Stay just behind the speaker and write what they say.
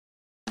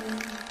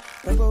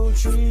Rainbow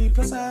tree,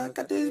 plus I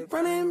got this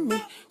running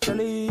me.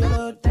 Curly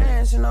yellow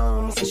dancing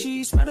on me. Say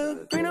she smell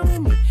the green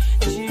on me.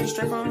 And she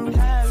straight from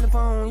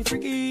California.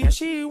 Freaky, yeah,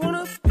 she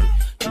wanna be.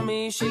 Tell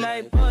me she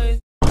like boys.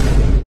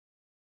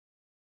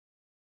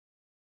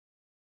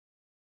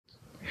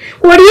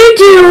 What are you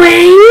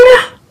doing?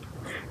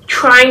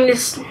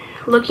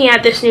 Looking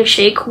at this new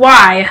shake.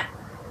 Why?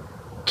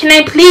 Can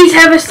I please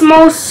have a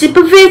small sip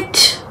of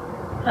it?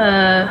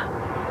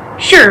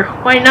 Sure,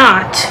 why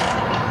not?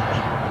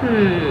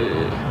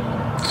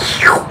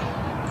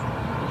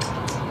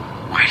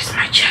 Why does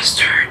my chest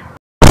hurt?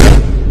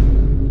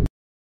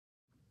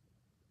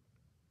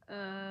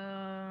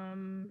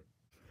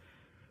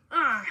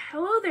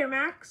 Hello there,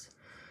 Max.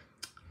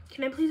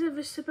 Can I please have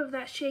a sip of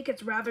that shake?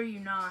 It's rather you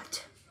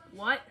not.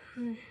 What?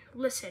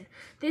 Listen,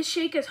 this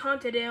shake is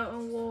haunted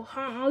and will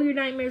haunt all your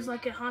nightmares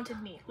like it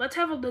haunted me. Let's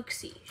have a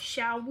look-see,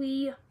 shall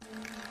we?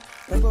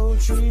 Rainbow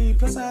tree,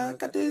 plus I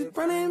got this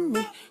running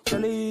me.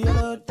 Curly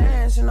yellow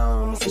dancing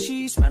on me. Say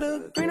she smell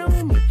the green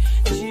on me.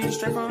 And she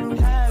straight from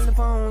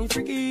California.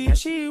 Freaky, yeah,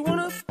 she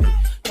wanna be.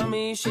 Tell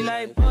me she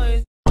like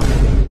boys.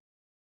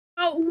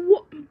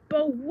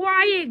 But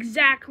why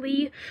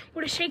exactly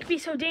would a shake be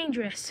so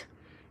dangerous?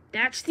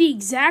 That's the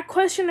exact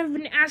question I've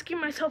been asking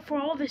myself for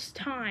all this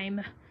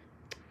time.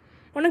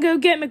 Wanna go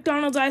get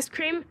McDonald's ice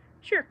cream?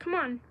 Sure, come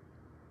on.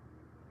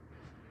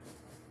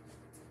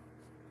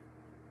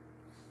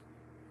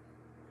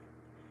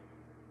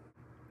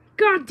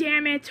 God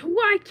damn it,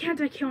 why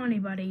can't I kill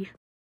anybody?